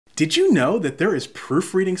Did you know that there is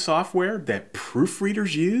proofreading software that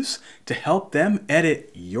proofreaders use to help them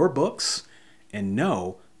edit your books? And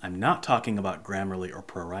no, I'm not talking about Grammarly or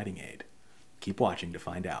ProWriting Aid. Keep watching to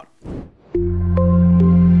find out.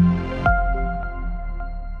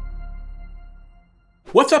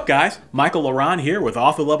 What's up, guys? Michael Laron here with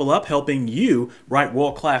Author Level Up, helping you write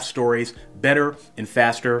world-class stories better and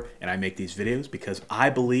faster. And I make these videos because I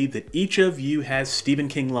believe that each of you has Stephen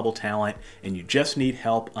King level talent and you just need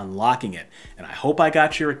help unlocking it. And I hope I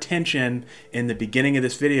got your attention in the beginning of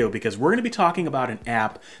this video because we're going to be talking about an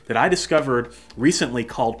app that I discovered recently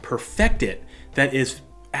called PerfectIt that is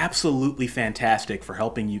absolutely fantastic for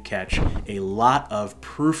helping you catch a lot of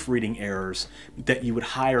proofreading errors that you would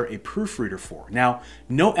hire a proofreader for. Now,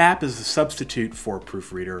 no app is a substitute for a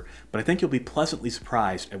proofreader, but I think you'll be pleasantly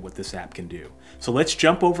surprised at what this app can do. So let's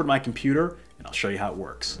jump over to my computer and I'll show you how it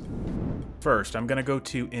works. First, I'm going to go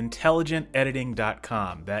to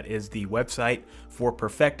intelligentediting.com. That is the website for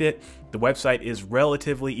PerfectIt. The website is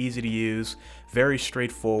relatively easy to use, very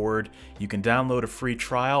straightforward. You can download a free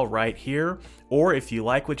trial right here, or if you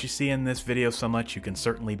like what you see in this video so much, you can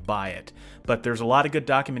certainly buy it. But there's a lot of good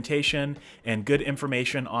documentation and good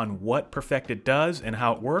information on what PerfectIt does and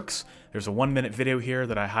how it works. There's a 1-minute video here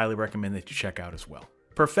that I highly recommend that you check out as well.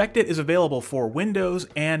 PerfectIt is available for Windows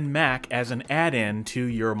and Mac as an add-in to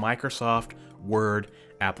your Microsoft Word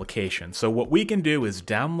application. So what we can do is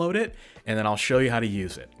download it, and then I'll show you how to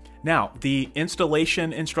use it. Now, the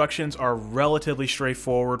installation instructions are relatively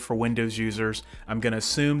straightforward for Windows users. I'm going to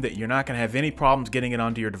assume that you're not going to have any problems getting it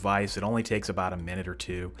onto your device. It only takes about a minute or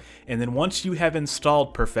two. And then once you have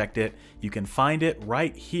installed PerfectIt, you can find it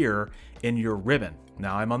right here in your ribbon.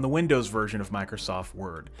 Now, I'm on the Windows version of Microsoft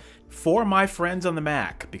Word. For my friends on the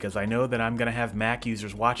Mac, because I know that I'm going to have Mac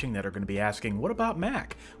users watching that are going to be asking, what about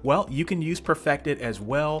Mac? Well, you can use PerfectIt as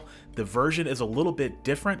well. The version is a little bit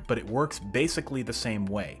different, but it works basically the same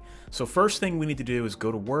way. So first thing we need to do is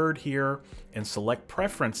go to Word here and select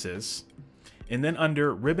Preferences. And then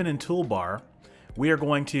under Ribbon and Toolbar, we are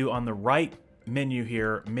going to, on the right menu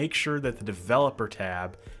here, make sure that the Developer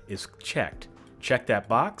tab is checked. Check that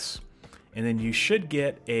box. And then you should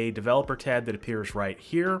get a developer tab that appears right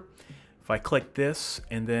here. If I click this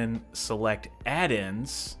and then select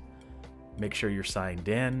add-ins, make sure you're signed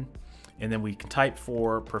in, and then we can type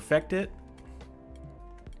for PerfectIt,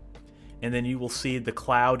 and then you will see the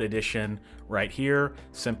cloud edition right here.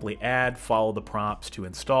 Simply add, follow the prompts to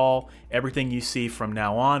install. Everything you see from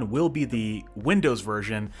now on will be the Windows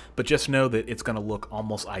version, but just know that it's going to look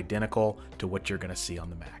almost identical to what you're going to see on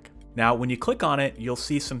the Mac. Now, when you click on it, you'll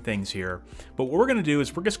see some things here, but what we're going to do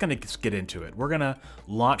is we're just going to get into it. We're going to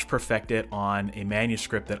launch PerfectIt on a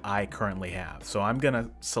manuscript that I currently have. So I'm going to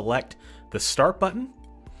select the Start button,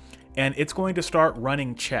 and it's going to start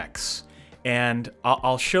running checks. And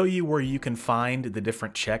I'll show you where you can find the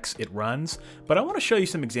different checks it runs, but I want to show you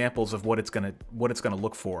some examples of what it's going to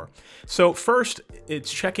look for. So first,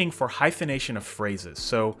 it's checking for hyphenation of phrases.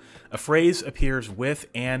 So a phrase appears with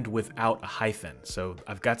and without a hyphen. So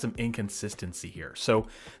I've got some inconsistency here. So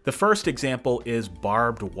the first example is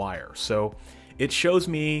barbed wire. So it shows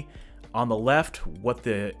me on the left what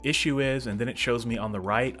the issue is, and then it shows me on the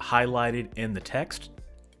right highlighted in the text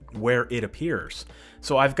where it appears.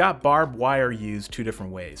 So I've got barbed wire used two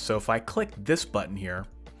different ways. So if I click this button here,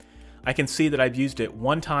 I can see that I've used it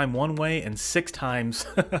one time one way and 6 times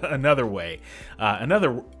another way.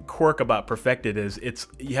 Another quirk about PerfectIt is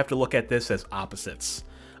you have to look at this as opposites.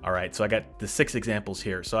 All right, so I got the 6 examples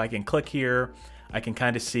here. So I can click here, I can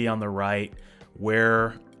kind of see on the right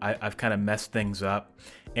where I've kind of messed things up.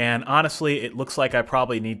 And honestly, it looks like I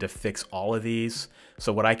probably need to fix all of these.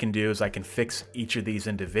 So what I can do is I can fix each of these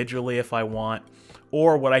individually if I want,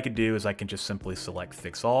 or what I could do is I can just simply select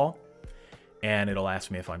Fix All, and it'll ask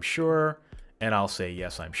me if I'm sure, and I'll say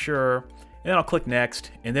yes, I'm sure, and then I'll click Next,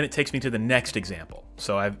 and then it takes me to the next example.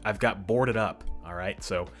 So I've got boarded up, all right?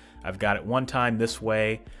 So I've got it one time this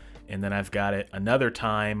way, and then I've got it another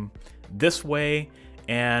time this way,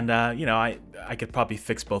 and you know, I could probably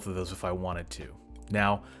fix both of those if I wanted to.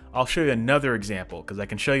 Now, I'll show you another example because I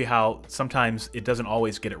can show you how sometimes it doesn't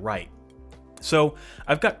always get it right. So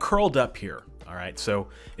I've got curled up here, all right? So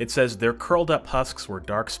it says their curled up husks were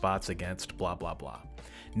dark spots against blah, blah, blah.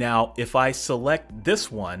 Now, if I select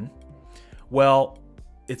this one, well,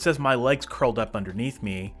 it says my legs curled up underneath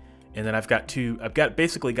me, and then I've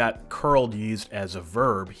basically got curled used as a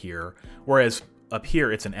verb here, whereas up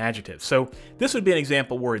here, it's an adjective. So this would be an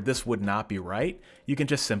example where this would not be right. You can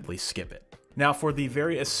just simply skip it. Now, for the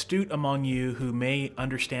very astute among you who may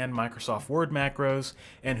understand Microsoft Word macros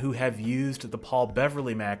and who have used the Paul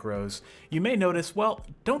Beverly macros, you may notice, well,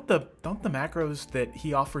 don't the macros that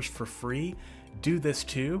he offers for free do this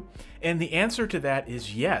too? And the answer to that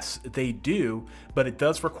is yes, they do, but it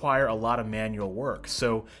does require a lot of manual work.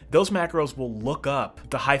 So those macros will look up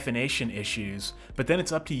the hyphenation issues, but then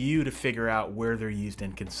it's up to you to figure out where they're used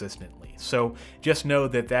inconsistently. So just know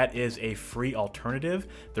that that is a free alternative.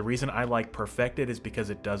 The reason I like PerfectIt is because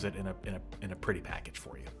it does it in a pretty package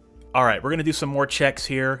for you. All right, we're gonna do some more checks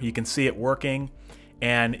here. You can see it working,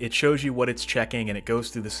 and it shows you what it's checking, and it goes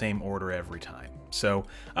through the same order every time. So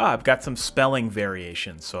I've got some spelling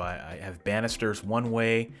variations. So I have banisters one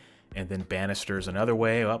way and then banisters another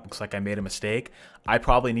way. Oh, looks like I made a mistake. I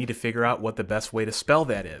probably need to figure out what the best way to spell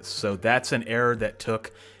that is. So that's an error that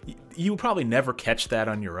took, you would probably never catch that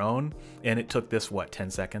on your own. And it took this, what, 10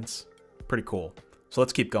 seconds? Pretty cool. So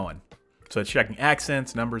let's keep going. So it's checking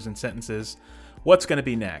accents, numbers, and sentences. What's going to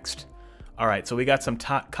be next? All right, so we got some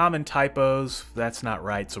common typos. That's not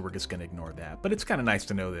right, so we're just gonna ignore that. But it's kind of nice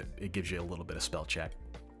to know that it gives you a little bit of spell check.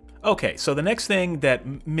 Okay, so the next thing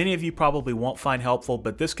that many of you probably won't find helpful,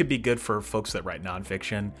 but this could be good for folks that write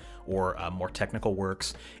nonfiction or more technical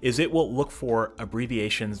works, is it will look for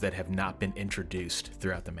abbreviations that have not been introduced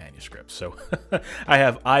throughout the manuscript. So I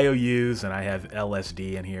have IOUs and I have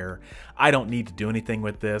LSD in here. I don't need to do anything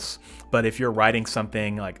with this, but if you're writing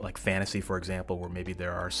something like fantasy, for example, where maybe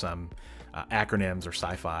there are some acronyms or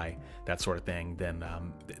sci-fi, that sort of thing, then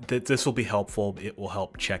this will be helpful. It will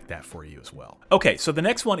help check that for you as well. Okay, so the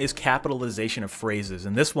next one is capitalization of phrases,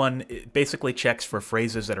 and this one basically checks for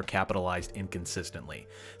phrases that are capitalized inconsistently.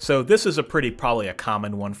 So this is probably a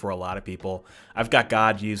common one for a lot of people. I've got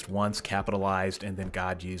God used once capitalized and then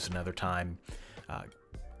God used another time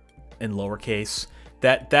in lowercase.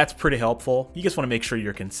 That's pretty helpful. You just want to make sure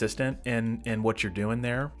you're consistent in what you're doing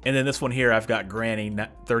there. And then this one here, I've got Granny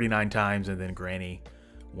 39 times and then Granny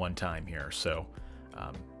 1 time here. So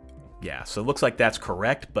yeah, so it looks like that's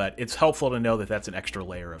correct, but it's helpful to know that that's an extra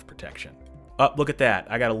layer of protection. Oh, look at that.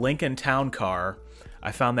 I got a Lincoln Town Car.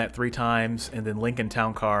 I found that 3 times, and then Lincoln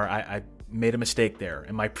Town Car, I made a mistake there,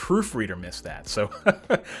 and my proofreader missed that. So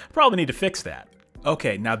probably need to fix that.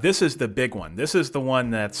 Okay, now this is the big one. This is the one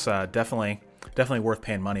that's definitely worth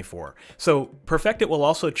paying money for. So PerfectIt will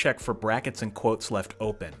also check for brackets and quotes left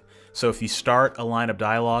open. So if you start a line of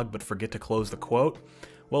dialogue but forget to close the quote,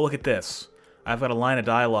 well, look at this. I've got a line of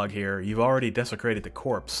dialogue here. You've already desecrated the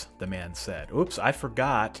corpse, the man said. Oops, I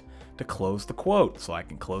forgot to close the quote. So I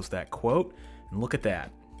can close that quote, and look at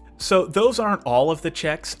that. So those aren't all of the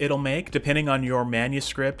checks it'll make. Depending on your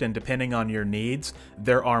manuscript and depending on your needs,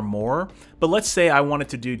 there are more. But let's say I wanted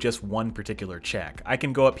to do just one particular check. I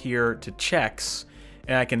can go up here to checks,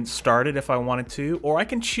 and I can start it if I wanted to, or I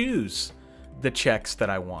can choose the checks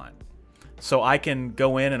that I want. So I can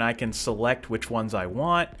go in and I can select which ones I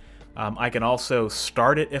want. I can also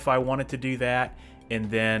start it if I wanted to do that, and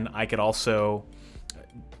then I could also,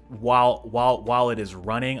 while it is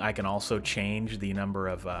running, I can also change the number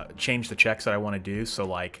of change the checks that I want to do. So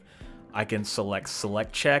like I can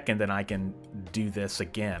select check, and then I can do this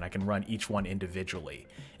again. I can run each one individually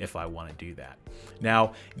if I want to do that.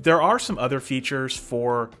 Now there are some other features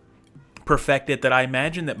for PerfectIt that I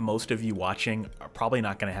imagine that most of you watching are probably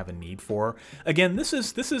not going to have a need for. Again, this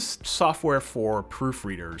is software for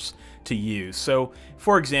proofreaders to use. So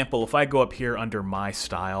for example, if I go up here under my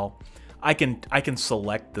style, I can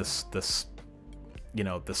select this you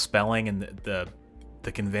know, the spelling and the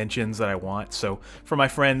conventions that I want. So for my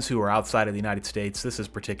friends who are outside of the United States, this is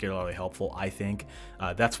particularly helpful, I think.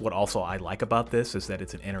 That's what also I like about this, is that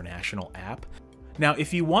it's an international app. Now,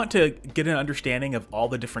 if you want to get an understanding of all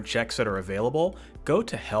the different checks that are available, go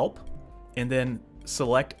to Help and then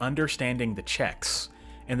select Understanding the Checks.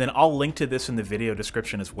 And then I'll link to this in the video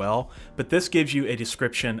description as well. But this gives you a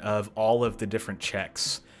description of all of the different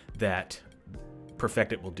checks that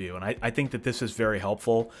PerfectIt will do. And I think that this is very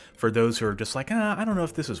helpful for those who are just like, I don't know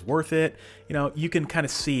if this is worth it. You know, you can kind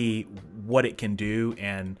of see what it can do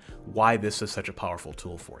and why this is such a powerful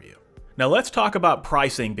tool for you. Now let's talk about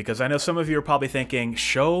pricing, because I know some of you are probably thinking,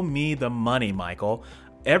 show me the money, Michael.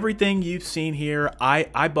 Everything you've seen here,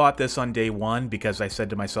 I bought this on day one because I said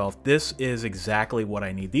to myself, this is exactly what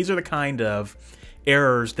I need. These are the kind of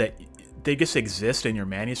errors that they just exist in your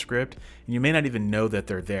manuscript, and you may not even know that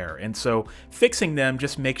they're there. And so fixing them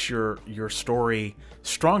just makes your story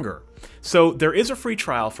stronger. So there is a free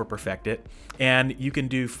trial for PerfectIt, and you can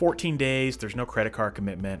do 14 days. There's no credit card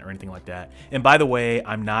commitment or anything like that. And by the way,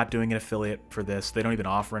 I'm not doing an affiliate for this. They don't even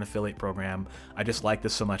offer an affiliate program. I just like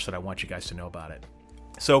this so much that I want you guys to know about it.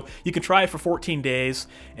 So you can try it for 14 days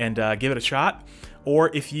and give it a shot.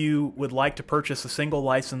 Or if you would like to purchase a single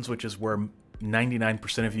license, which is where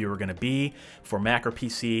 99% of you are going to be, for Mac or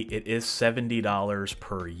PC, it is $70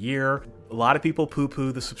 per year. A lot of people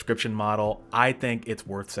poo-poo the subscription model. I think it's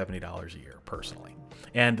worth $70 a year, personally.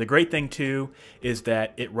 And the great thing too is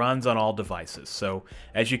that it runs on all devices. So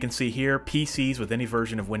as you can see here, PCs with any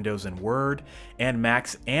version of Windows and Word, and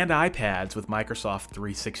Macs and iPads with Microsoft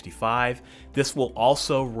 365. This will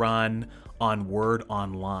also run on Word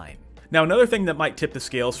Online. Now, another thing that might tip the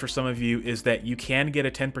scales for some of you is that you can get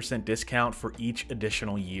a 10% discount for each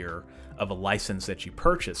additional year of a license that you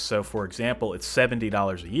purchase. So for example, it's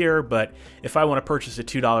 $70 a year, but if I want to purchase a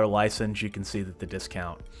 $2 license, you can see that the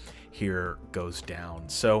discount here goes down.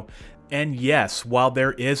 So, and yes, while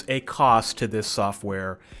there is a cost to this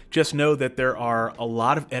software, just know that there are a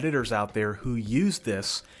lot of editors out there who use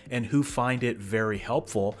this and who find it very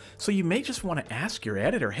helpful. So you may just want to ask your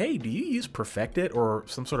editor, hey, do you use PerfectIt or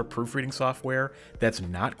some sort of proofreading software that's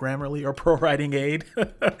not Grammarly or ProWriting Aid?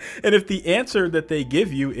 And if the answer that they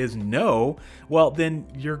give you is no, well, then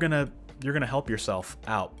you're gonna help yourself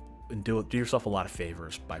out and do yourself a lot of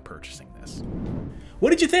favors by purchasing this. What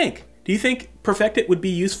did you think? Do you think PerfectIt would be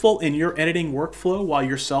useful in your editing workflow while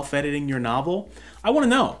you're self-editing your novel? I want to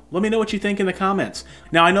know. Let me know what you think in the comments.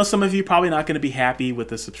 Now, I know some of you are probably not going to be happy with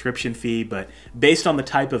the subscription fee, but based on the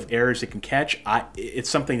type of errors it can catch, it's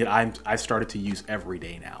something that I've started to use every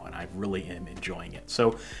day now, and I really am enjoying it.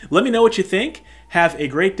 So let me know what you think. Have a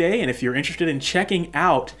great day, and if you're interested in checking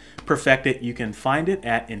out PerfectIt, you can find it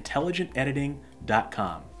at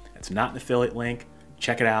intelligentediting.com. It's not an affiliate link.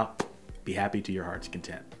 Check it out. Be happy to your heart's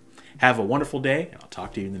content. Have a wonderful day, and I'll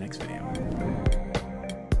talk to you in the next video.